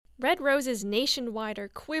Red roses nationwide are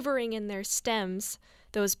quivering in their stems.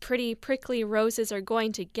 Those pretty, prickly roses are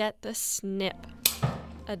going to get the snip.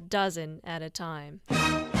 A dozen at a time.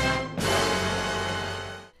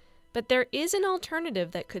 But there is an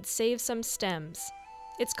alternative that could save some stems.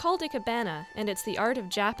 It's called Ikebana, and it's the art of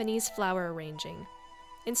Japanese flower arranging.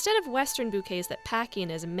 Instead of Western bouquets that pack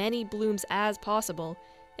in as many blooms as possible,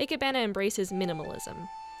 Ikebana embraces minimalism.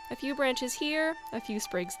 A few branches here, a few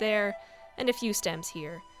sprigs there, and a few stems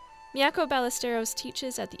here. Miyako Ballesteros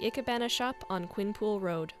teaches at the Ikebana shop on Quinpool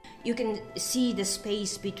Road. You can see the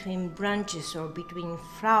space between branches or between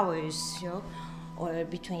flowers, or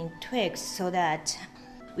between twigs, so that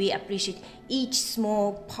we appreciate each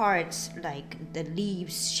small parts, like the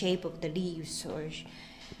leaves, shape of the leaves, or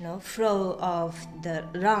flow of the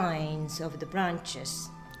lines of the branches.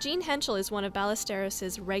 Jean Henshall is one of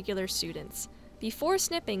Ballesteros' regular students. Before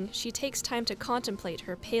snipping, she takes time to contemplate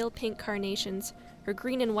her pale pink carnations, her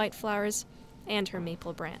green and white flowers, and her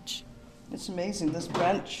maple branch. It's amazing. This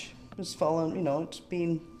branch has fallen, it's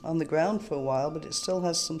been on the ground for a while, but it still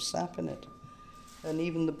has some sap in it. And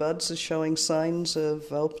even the buds are showing signs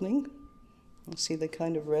of opening. You see the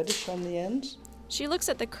kind of reddish on the ends. She looks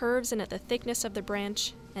at the curves and at the thickness of the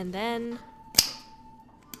branch, and then...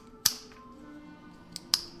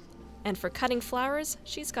 And for cutting flowers,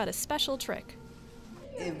 she's got a special trick.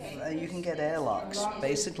 You can get airlocks,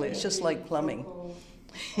 basically. It's just like plumbing.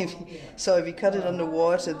 So if you cut it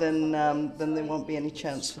underwater, then there won't be any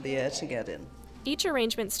chance for the air to get in. Each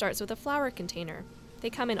arrangement starts with a flower container.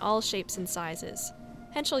 They come in all shapes and sizes.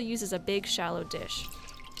 Henshall uses a big, shallow dish.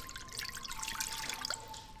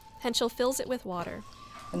 Henshall fills it with water.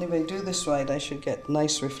 And if I do this right, I should get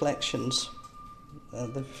nice reflections.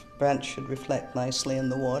 The branch should reflect nicely in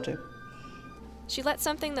the water. She lets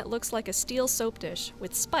something that looks like a steel soap dish,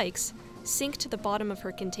 with spikes, sink to the bottom of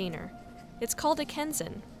her container. It's called a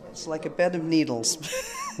kenzen. It's like a bed of needles.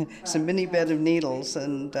 It's a mini bed of needles,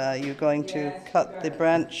 and you're going to cut the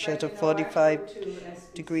branch at a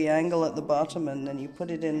 45-degree angle at the bottom, and then you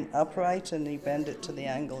put it in upright and you bend it to the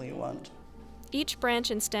angle you want. Each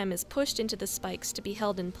branch and stem is pushed into the spikes to be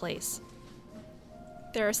held in place.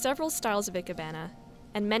 There are several styles of Ikebana,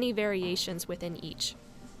 and many variations within each.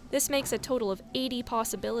 This makes a total of 80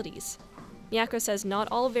 possibilities. Miyako says not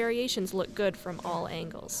all variations look good from all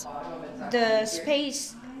angles. The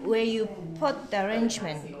space where you put the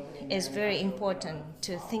arrangement is very important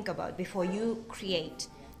to think about before you create.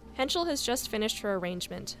 Henshall has just finished her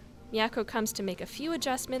arrangement. Miyako comes to make a few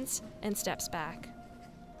adjustments and steps back.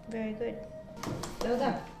 Very good. Well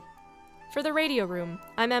done. For the Radio Room,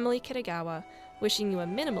 I'm Emily Kitagawa, wishing you a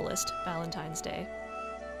minimalist Valentine's Day.